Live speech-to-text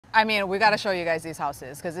I mean, we got to show you guys these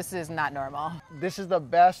houses because this is not normal. This is the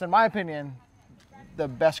best, in my opinion, the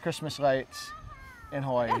best Christmas lights in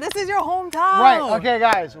Hawaii. Yeah, this is your hometown. Right, okay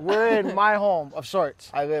guys, we're in my home of sorts.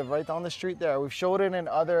 I live right down the street there. We've showed it in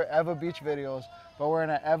other Ewa Beach videos, but we're in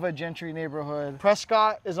an Ewa Gentry neighborhood.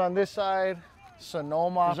 Prescott is on this side.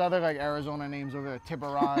 Sonoma. There's other like Arizona names over there,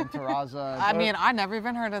 Tiburon, Terraza. I mean, I never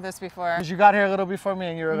even heard of this before. Because you got here a little before me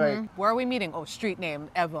and you were like, where are we meeting? Oh, street name,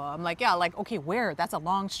 Ewa. I'm like, yeah, like, okay, where? That's a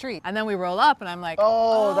long street. And then we roll up and I'm like,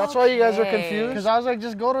 oh, that's why you guys were confused? Because I was like,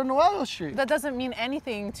 just go to Noelo Street. That doesn't mean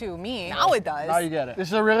anything to me. Now it does. Now you get it. This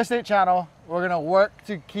is a real estate channel. We're gonna work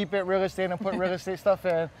to keep it real estate and put real estate stuff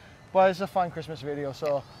in, but it's a fun Christmas video,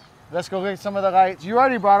 so. Let's go get some of the lights. You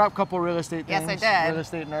already brought up a couple real estate things. Yes, I did. Real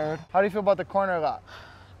estate nerd. How do you feel about the corner lot?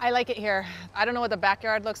 I like it here. I don't know what the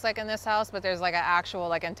backyard looks like in this house, but there's like an actual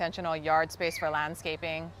like intentional yard space for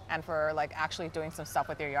landscaping and for like actually doing some stuff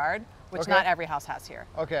with your yard, which not every house has here.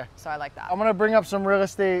 Okay. So I like that. I'm gonna bring up some real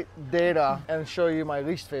estate data and show you my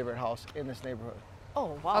least favorite house in this neighborhood.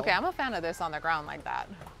 Oh, wow. Okay, I'm a fan of this on the ground like that.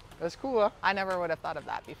 That's cool, huh? I never would have thought of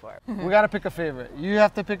that before. We gotta pick a favorite. You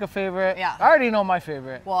have to pick a favorite. Yeah. I already know my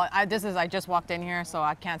favorite. Well, I just walked in here, so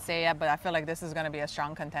I can't say yet, but I feel like this is gonna be a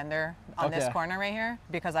strong contender on this corner right here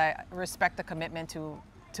because I respect the commitment to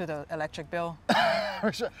the electric bill.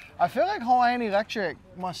 I feel like Hawaiian Electric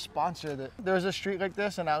must sponsor this. There's a street like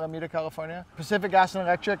this in Alameda, California. Pacific Gas and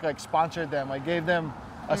Electric like sponsored them, like gave them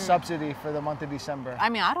a subsidy for the month of December. I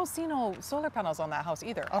mean, I don't see no solar panels on that house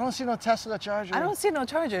either. I don't see no Tesla chargers. I don't see no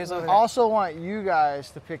chargers over there. I also want you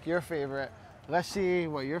guys to pick your favorite. Let's see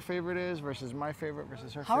what your favorite is versus my favorite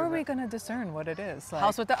versus her favorite. How are we gonna discern what it is? Like,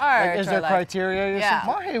 house with the art. Like, is there criteria? Yeah.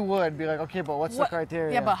 Mahe would be like, okay, but what's the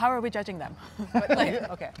criteria? Yeah, but how are we judging them?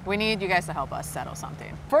 Okay, we need you guys to help us settle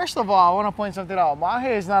something. First of all, I want to point something out.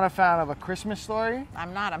 Mahe is not a fan of A Christmas Story.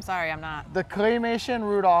 I'm not. I'm sorry. I'm not. The claymation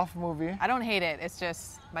Rudolph movie. I don't hate it. It's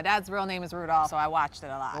just my dad's real name is Rudolph, so I watched it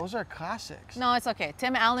a lot. Those are classics. No, it's okay.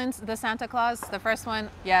 Tim Allen's The Santa Claus, the first one,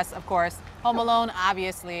 yes, of course. Home Alone,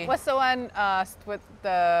 obviously. What's the one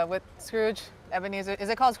with Scrooge? Ebenezer. Is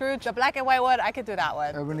it called Scrooge? The black and white one? I could do that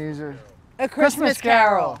one. Ebenezer. A Christmas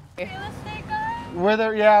Carol. Real estate guy? Were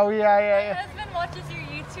there? Yeah. My husband watches your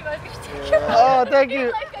YouTube. I was gonna take your Oh, thank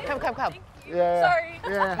you. Come. Thank you. Yeah. Sorry.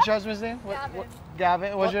 Yeah. What's your husband's name?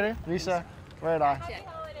 Gavin. What's your name? Lisa. Right on. Happy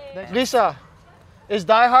holidays. Lisa, is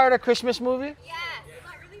Die Hard a Christmas movie?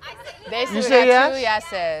 Yes. They say yes? 2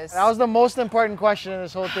 yeses. That was the most important question in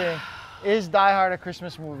this whole thing. Is Die Hard a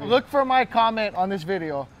Christmas movie? Look for my comment on this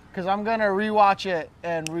video because I'm gonna rewatch it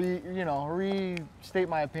and restate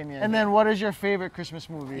my opinion. And then, what is your favorite Christmas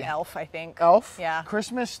movie? Elf, I think. Elf? Yeah.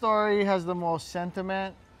 Christmas Story has the most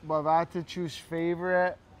sentiment, but if I had to choose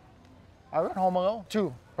favorite, I went Home Alone.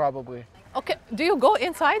 2, probably. Okay, do you go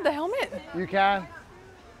inside the helmet? You can.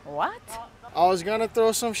 What? I was gonna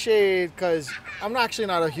throw some shade because I'm actually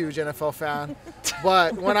not a huge NFL fan,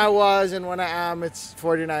 but when I was and when I am, it's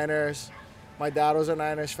 49ers. My dad was a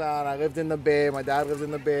Niners fan. I lived in the Bay. My dad lived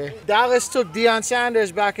in the Bay. Dallas took Deion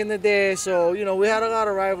Sanders back in the day, so we had a lot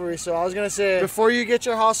of rivalry. So I was gonna say, before you get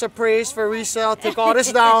your house appraised for resale, take all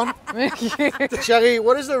this down. Shelly,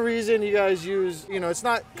 what is the reason you guys use? It's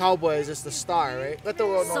not Cowboys, it's the star, right? Let the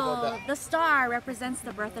world know about that. The star represents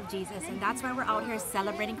the birth of Jesus, and that's why we're out here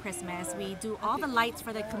celebrating Christmas. We do all the lights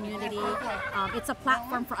for the community. It's a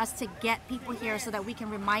platform for us to get people here so that we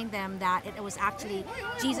can remind them that it was actually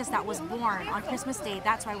Jesus that was born on Christmas Day.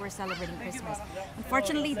 That's why we're celebrating Christmas.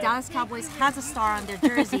 Unfortunately, Dallas Cowboys has a star on their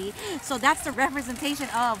jersey, so that's the representation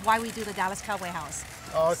of why we do the Dallas Cowboy House.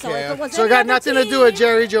 Okay, so it got nothing to do with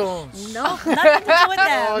Jerry Jones. No, nothing to do with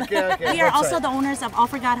them. Okay. We are also the owners of All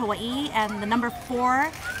For God Hawaii, and the number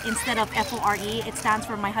 4 instead of F-O-R-E, it stands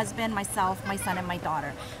for my husband, myself, my son, and my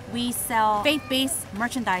daughter. We sell faith-based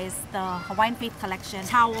merchandise, the Hawaiian Faith Collection,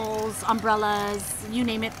 towels, umbrellas, you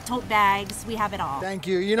name it, tote bags, we have it all. Thank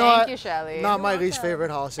you. Thank you, Shelly. Not my least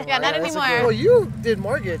favorite house. Yeah, not anymore. Well, you did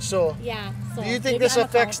mortgage, so. Yeah. So do you think this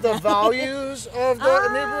affects the values of the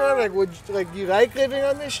neighborhood? Like, you like living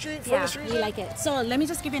on this street for this reason? We like it. So let me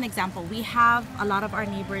just give you an example. We have a lot of our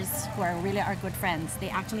neighbors who are really our good friends. They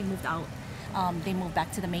actually moved out. They moved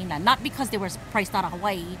back to the mainland. Not because they were priced out of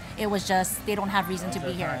Hawaii. It was just they don't have reason to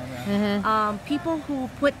be here. People who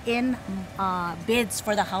put in bids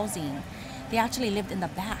for the housing, they actually lived in the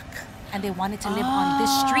back. And they wanted to live on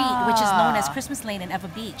this street, which is known as Christmas Lane in Ewa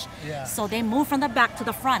Beach. Yeah. So they moved from the back to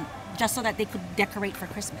the front just so that they could decorate for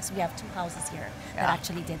Christmas. We have 2 houses here that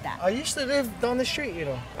actually did that. I used to live down the street,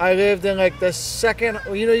 I lived in like the second,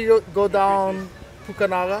 you go down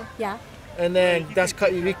Pukanaga? Yeah. And then that's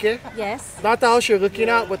Kairike. Yes. Not the house you're looking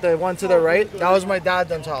at, but the one to the right. That was my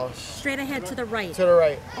dad's house. Straight ahead to the right. To the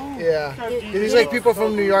right. Oh. Yeah. These like people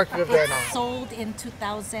from New York live there now. Sold in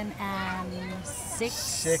 2006,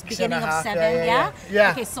 Six beginning and a of half, 7.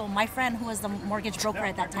 Yeah. Okay, so my friend who was the mortgage broker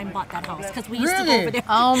at that time bought that house because we used to go Really? over there.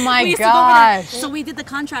 Oh my We used to go over there. gosh. So we did the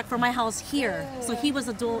contract for my house here. So he was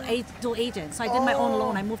a dual agent. So I did my own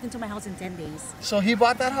loan. I moved into my house in 10 days. So he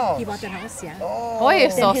bought that house. He bought that house, yeah. Boy, you're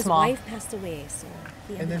Then so his small. wife passed away, so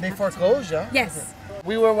he And ended then up they having to- foreclosed, yeah? Yes.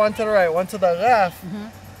 We were one to the right, one to the left.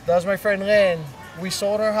 That was my friend Lynn. We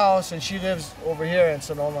sold her house and she lives over here in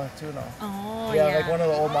Sonoma too now. Oh, Yeah, yeah. like one of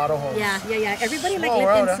the old model homes. Yeah. Everybody like Small lived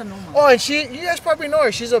world, in huh? Sonoma. Oh, and you guys probably know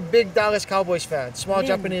her. She's a big Dallas Cowboys fan. Small Lynn,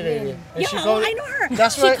 Japanese lady. Lynn. And Yeah, she oh, I know her.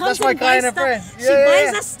 That's She my comes client buys and friend. stuff. She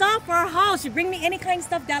buys us stuff for our house. She bring me any kind of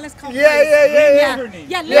stuff Dallas Cowboys. Yeah. Yeah, Lynn,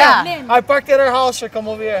 Yeah. Lynn. I parked at her house. So come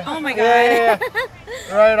over here. Oh my Yeah.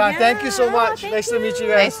 Right on. Yeah, Thank you so much. thank Nice to meet you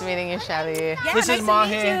Nice guys. meeting you, Shelly. Yeah, This nice is to meet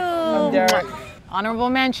Mahe. you. I'm Derek. Honorable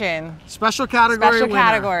mention. Special category Special winner.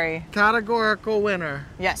 category. Categorical winner.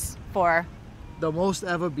 Yes, for The most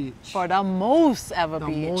ever beach. the most ever The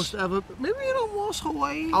beach. most ever, maybe the most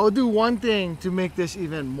Hawaii. I'll do one thing to make this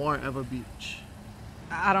even more ever beach.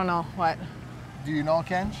 I don't know what. Do you know,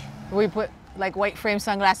 Kenj? We put like white frame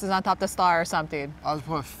sunglasses on top of the star or something. I'll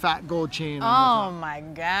put a fat gold chain on Oh my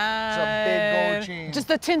god. It's a big gold chain. Just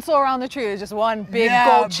the tinsel around the tree is just one big yeah,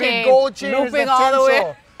 gold big chain. gold chain is looping the all the way.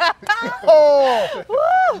 tinsel.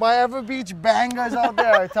 Oh, my ever beach bangers out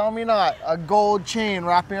there. Tell me not. A gold chain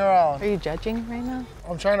wrapping around. Are you judging right now?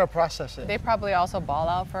 I'm trying to process it. They probably also ball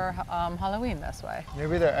out for Halloween, that's why.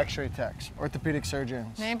 Maybe they're x-ray techs, orthopedic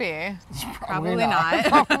surgeons. Maybe. Probably Probably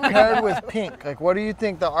not. Paired with pink. Like, what do you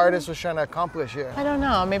think the artist was trying to accomplish here? I don't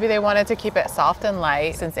know. Maybe they wanted to keep it soft and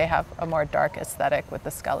light since they have a more dark aesthetic with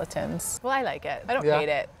the skeletons. Well, I like it. I don't Yeah? hate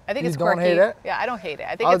it. I think You it's don't quirky. hate it? Yeah, I don't hate it.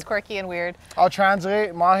 I think I'll- it's quirky and weird. I'll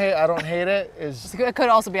translate. Mahe, I don't hate it, is It could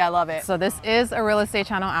also be I love it. So this is a real estate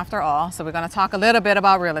channel after all. So we're going to talk a little bit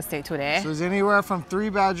about real estate today. so there's anywhere from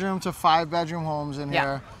 3-bedroom to 5-bedroom homes in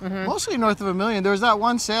Yeah. here. Mostly north of $1 million. There was that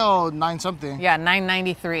one sale, 9 something. Yeah,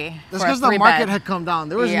 $993. That's for a because the market 3-bed. had come down.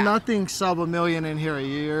 There was Yeah. nothing sub $1 million in here a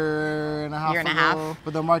year and a half Year and a ago. half.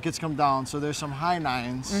 But the market's come down, so there's some high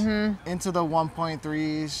 9s into the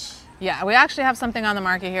 1.3s. Yeah, we actually have something on the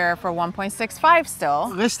market here for 1.65 still.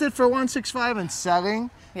 Listed for 165 and selling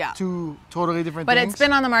Yeah. two totally different But things. it's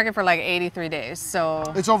been on the market for like 83 days. So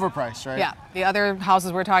It's overpriced, right? yeah, the other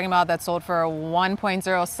houses we're talking about that sold for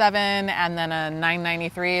 1.07 and then a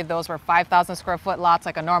 993, those were 5,000 square foot lots,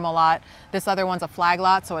 like a normal lot. This other one's a flag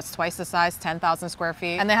lot, so it's twice the size, 10,000 square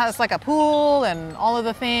feet. And they have like a pool and all of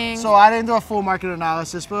the things. So I didn't do a full market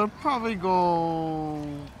analysis, but it'll probably go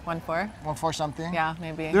 1.4? 1.4 something. Yeah,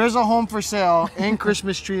 maybe. There's a home for sale in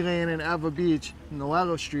Christmas Tree Lane in Ewa Beach,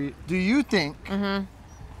 Noelo Street. Do you think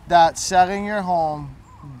that selling your home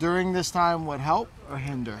during this time would help or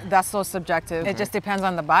hinder? That's so subjective. It just depends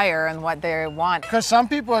on the buyer and what they want. Because some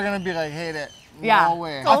people are gonna be like, hate it. Yeah. No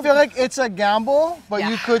way. I feel like it's a gamble, but Yeah.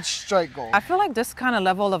 you could strike gold. I feel like this kind of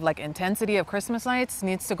level of like intensity of Christmas lights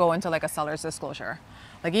needs to go into like a seller's disclosure.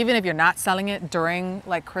 Like even if you're not selling it during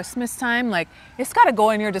like Christmas time, like it's got to go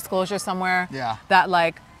in your disclosure somewhere. Yeah. That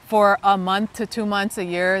like for a month to 2 months a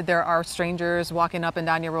year, there are strangers walking up and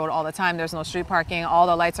down your road all the time. There's no street parking. All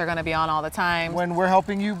the lights are going to be on all the time. When we're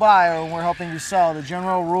helping you buy or when we're helping you sell, the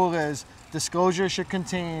general rule is disclosure should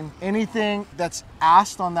contain anything that's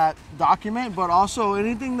asked on that document, but also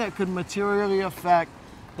anything that could materially affect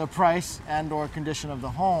the price and or condition of the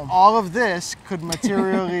home. All of this could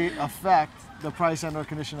materially affect the price and or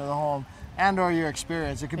condition of the home and or your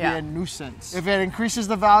experience. It could Yeah. be a nuisance. If it increases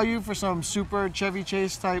the value for some super Chevy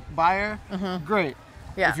Chase type buyer, great.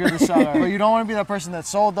 Yeah. If you're the seller. But you don't want to be the person that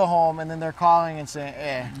sold the home and then they're calling and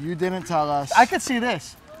saying, you didn't tell us. I could see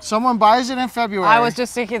this. Someone buys it in February. I was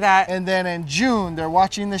just thinking that. And then in June, they're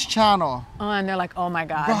watching this channel. And they're like, oh my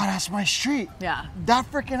God. Bro, that's my street. Yeah.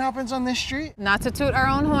 That freaking happens on this street? Not to toot our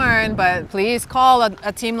own horn, but please call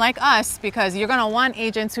a team like us because you're gonna want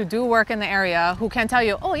agents who do work in the area who can tell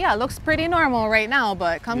you, oh yeah, it looks pretty normal right now,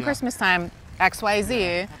 but come Yeah. Christmas time,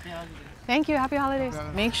 XYZ. Thank you, happy holidays.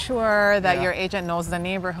 Make sure that Yeah. your agent knows the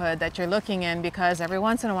neighborhood that you're looking in because every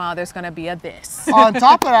once in a while there's gonna be a this. On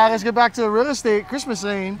top of that, let's get back to the real estate Christmas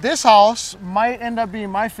lane. This house might end up being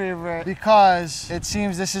my favorite because it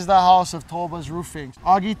seems this is the house of Toba's roofing.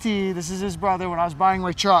 Augie T, this is his brother. When I was buying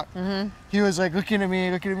my truck, he was like looking at me.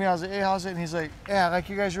 I was like, hey, how's it? And he's like, yeah, I like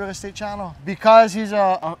you guys' real estate channel. Because he's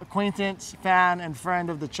a acquaintance, fan, and friend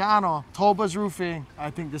of the channel, Toba's roofing,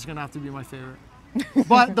 I think this is gonna have to be my favorite.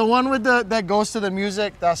 But the one with that goes to the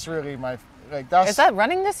music, that's really my, like that's. Is that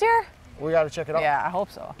running this year? We got to check it out. Yeah, I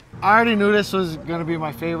hope so. I already knew this was going to be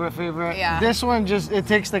my favorite. Yeah. This one just, it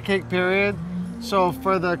takes the cake, period. So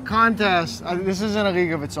for the contest, this is in a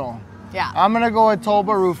league of its own. Yeah. I'm going to go with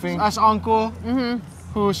Toba Roofing. That's Uncle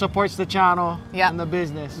who supports the channel and the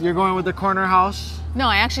business. You're going with the corner house? No,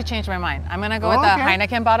 I actually changed my mind. I'm gonna go with the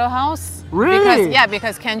Heineken bottle house. Really?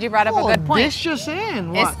 Because Kenji brought up a good point. This just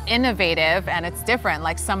in. What? It's innovative and it's different.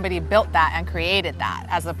 Like somebody built that and created that,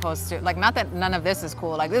 as opposed to like not that none of this is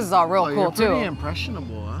cool. Like this is all real cool you're too. Pretty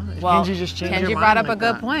impressionable, huh? Well, Kenji just changed Kenji your brought mind up a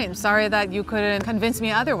good point. Sorry that you couldn't convince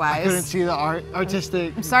me otherwise. I couldn't see the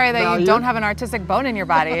artistic. I'm sorry that value. you don't have an artistic bone in your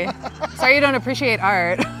body. Sorry you don't appreciate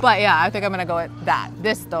art. But yeah, I think I'm gonna go with that.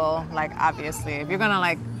 This though, like obviously, if you're gonna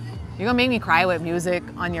make me cry with music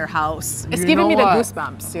on your house. It's giving me the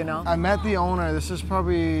goosebumps, you know? I met the owner, this is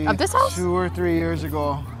probably of this house? 2 or 3 years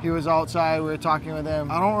ago. He was outside, we were talking with him.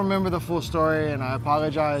 I don't remember the full story and I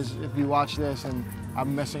apologize if you watch this and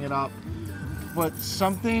I'm messing it up. But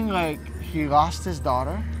something like he lost his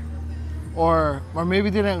daughter or maybe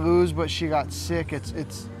didn't lose, but she got sick.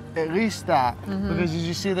 It's at least that. Because did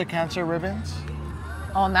you see the cancer ribbons?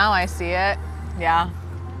 Oh, now I see it. Yeah.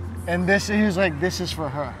 And he was like, this is for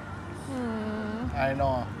her. I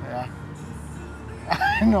know, yeah.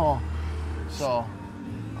 I know. So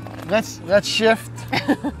let's shift.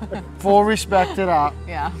 Full respect to that.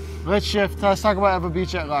 Yeah. Let's shift. Let's talk about Ewa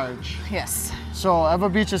Beach at large. Yes. So Ewa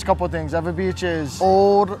Beach is a couple things. Ewa Beach is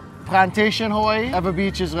old plantation Hawaii. Ewa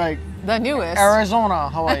Beach is like the newest. Arizona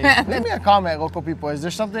Hawaii. Leave me a comment, local people. Is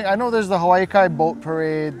there something? I know there's the Hawaii Kai boat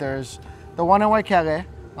parade. There's the one in Waikele,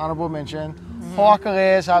 honorable mention.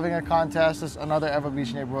 Ho'akale is having a contest. It's another Ewa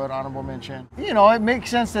Beach neighborhood, honorable mention. You know, it makes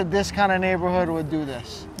sense that this kind of neighborhood would do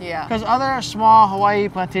this. Yeah. Because other small Hawaii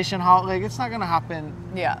plantation house, like it's not gonna happen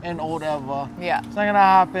in Old Ewa. Yeah. It's not gonna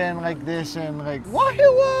happen like this in like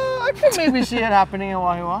Wahiwa. I could maybe see it happening in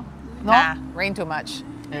Wahiwa. No? Nah, rain too much.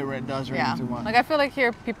 It does rain too much. Like I feel like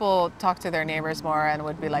here people talk to their neighbors more and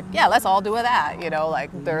would be like, yeah, let's all do that. You know, like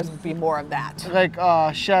there's be more of that. Like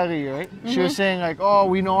Shelly, right? She was saying like, oh,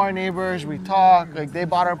 we know our neighbors, we talk, like they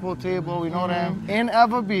bought our pool table, we know them. In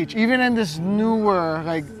Ewa Beach, even in this newer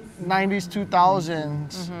like 90s,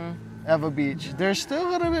 2000s Ewa Beach, there's still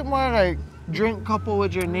a little bit more like drink couple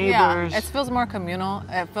with your neighbors. Yeah, it feels more communal.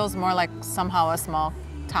 It feels more like somehow a small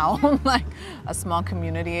town, like a small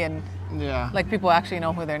community, and like people actually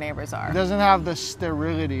know who their neighbors are. It doesn't have the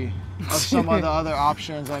sterility of some of the other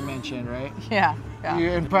options I mentioned, right? Yeah.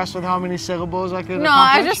 You're impressed with how many syllables I could No,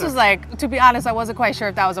 I just was like, to be honest, I wasn't quite sure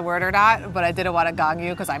if that was a word or not, but I didn't want to gong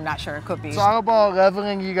you because I'm not sure it could be. It's all about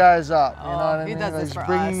leveling you guys up, you know what I mean? He does this for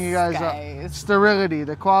bringing us, you guys up. Sterility,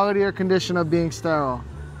 the quality or condition of being sterile.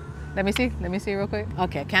 Let me see real quick.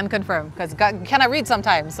 Okay, can confirm, because can I read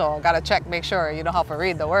sometimes, so gotta check, make sure you know how to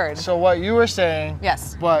read the word. So what you were saying,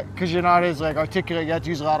 yes, but because you're not as like articulate, you have to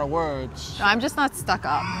use a lot of words. No, I'm just not stuck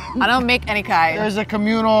up. I don't make any kind. There's a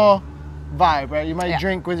communal vibe, right? You might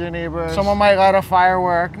drink with your neighbors. Someone might light a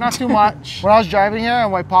firework, not too much. When I was driving here in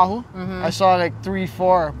Waipahu, I saw like 3,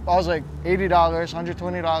 4. I was like $80,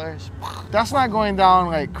 $120. That's not going down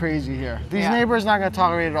like crazy here. These neighbors not gonna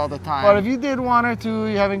tolerate it all the time. But if you did 1 or 2,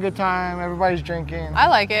 you're having a good time, everybody's drinking. I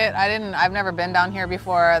like it. I've never been down here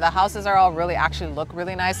before. The houses are all actually look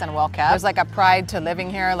really nice and well kept. There's like a pride to living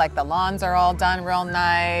here. Like the lawns are all done real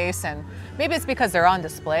nice, and maybe it's because they're on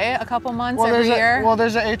display a couple months every year. Well,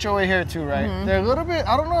 there's an HOA here too, right? They're a little bit,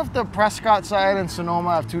 I don't know if the Prescott side and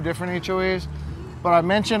Sonoma have 2 different HOAs, but I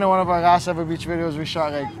mentioned in one of our last Ewa Beach videos we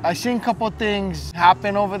shot, like, I seen a couple things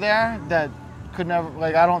happen over there that could never,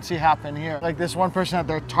 like, I don't see happen here. Like this one person had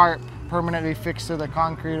their tarp permanently fixed to the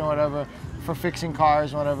concrete or whatever for fixing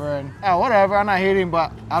cars or whatever, and whatever, I'm not hating,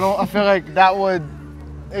 but I feel like that would,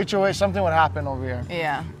 HOA, something would happen over here.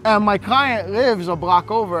 Yeah. And my client lives a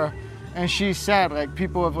block over, and she said, like,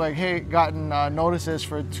 people have, like, hey, gotten notices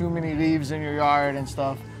for too many leaves in your yard and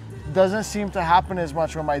stuff. Doesn't seem to happen as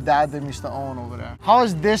much where my dad used to own over there. How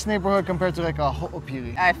is this neighborhood compared to like a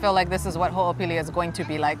Ho'opili? I feel like this is what Ho'opili is going to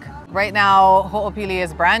be like. Right now, Ho'opili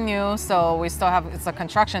is brand new, so we still have, it's a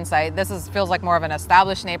construction site. This feels like more of an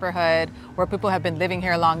established neighborhood where people have been living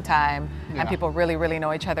here a long time and people really, really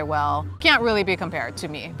know each other well. Can't really be compared to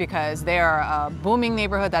me because they are a booming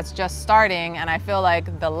neighborhood that's just starting, and I feel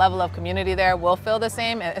like the level of community there will feel the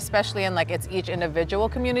same, especially in like each individual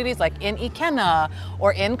communities, like in Ikena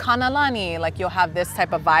or in Kanalani, like you'll have this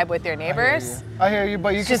type of vibe with your neighbors. I hear you,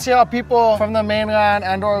 but you can see how people from the mainland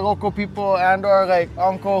and or local people and or like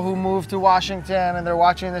uncle who moved to Washington and they're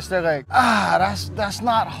watching this, they're like, that's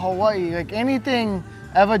not Hawaii. Like anything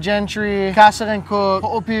Ewa Gentry, Castle and Cook,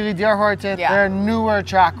 Ho'opiri, D.R. Horton. Yeah. They're newer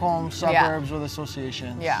track homes, suburbs with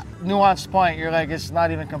associations. Yeah. Nuance Point, you're like, it's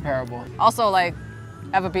not even comparable. Also, like,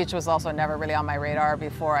 Ewa Beach was also never really on my radar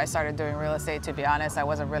before I started doing real estate, to be honest. I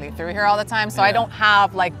wasn't really through here all the time, so I don't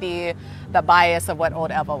have like the bias of what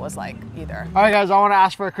old Ewa was like either. All right, guys, I want to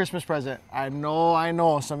ask for a Christmas present. I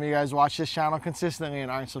know some of you guys watch this channel consistently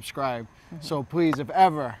and aren't subscribed. So please, if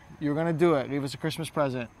ever you're going to do it, leave us a Christmas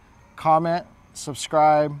present. Comment,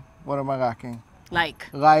 subscribe. What am I lacking?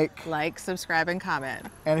 Like, subscribe, and comment.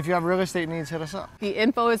 And if you have real estate needs, hit us up. The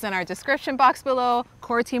info is in our description box below,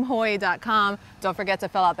 coreteamhawaii.com. Don't forget to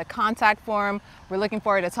fill out the contact form. We're looking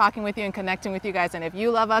forward to talking with you and connecting with you guys. And if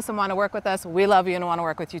you love us and want to work with us, we love you and want to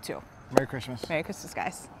work with you too. Merry Christmas. Merry Christmas,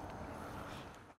 guys.